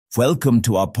Welcome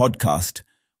to our podcast,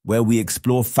 where we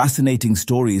explore fascinating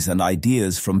stories and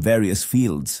ideas from various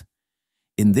fields.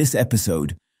 In this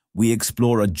episode, we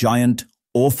explore a giant,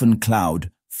 orphan cloud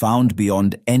found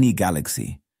beyond any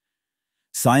galaxy.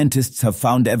 Scientists have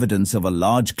found evidence of a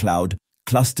large cloud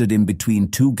clustered in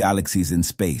between two galaxies in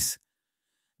space.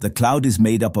 The cloud is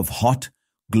made up of hot,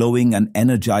 glowing and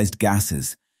energized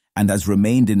gases and has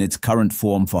remained in its current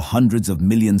form for hundreds of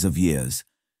millions of years.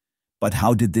 But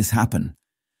how did this happen?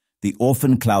 The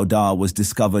Orphan cloud was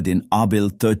discovered in Abell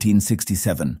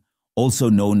 1367, also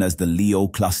known as the Leo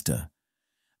cluster.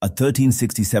 A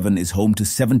 1367 is home to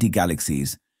 70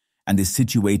 galaxies and is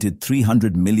situated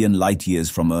 300 million light-years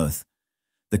from Earth.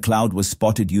 The cloud was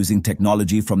spotted using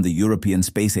technology from the European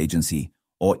Space Agency,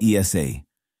 or ESA.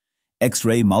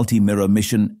 X-ray multi-mirror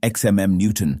mission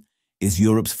XMM-Newton is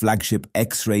Europe's flagship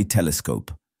X-ray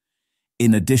telescope.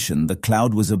 In addition, the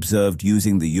cloud was observed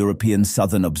using the European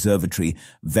Southern Observatory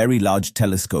Very Large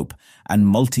Telescope and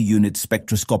Multi-Unit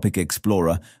Spectroscopic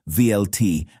Explorer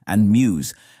VLT and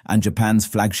MUSE and Japan's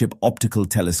flagship optical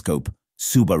telescope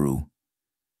Subaru.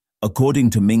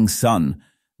 According to Ming Sun,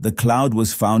 the cloud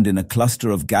was found in a cluster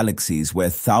of galaxies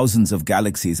where thousands of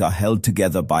galaxies are held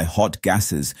together by hot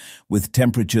gases with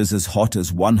temperatures as hot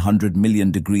as 100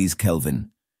 million degrees Kelvin.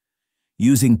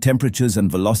 Using temperatures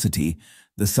and velocity,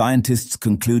 the scientists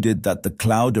concluded that the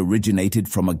cloud originated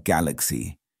from a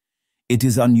galaxy. It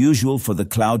is unusual for the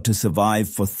cloud to survive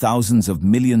for thousands of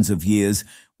millions of years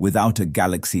without a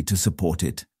galaxy to support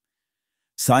it.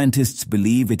 Scientists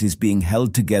believe it is being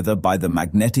held together by the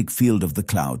magnetic field of the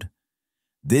cloud.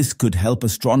 This could help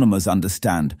astronomers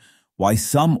understand why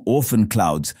some orphan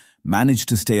clouds manage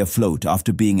to stay afloat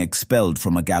after being expelled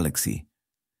from a galaxy.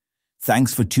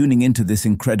 Thanks for tuning into this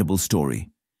incredible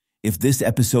story. If this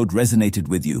episode resonated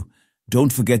with you,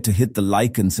 don't forget to hit the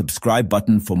like and subscribe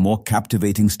button for more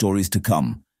captivating stories to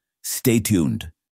come. Stay tuned.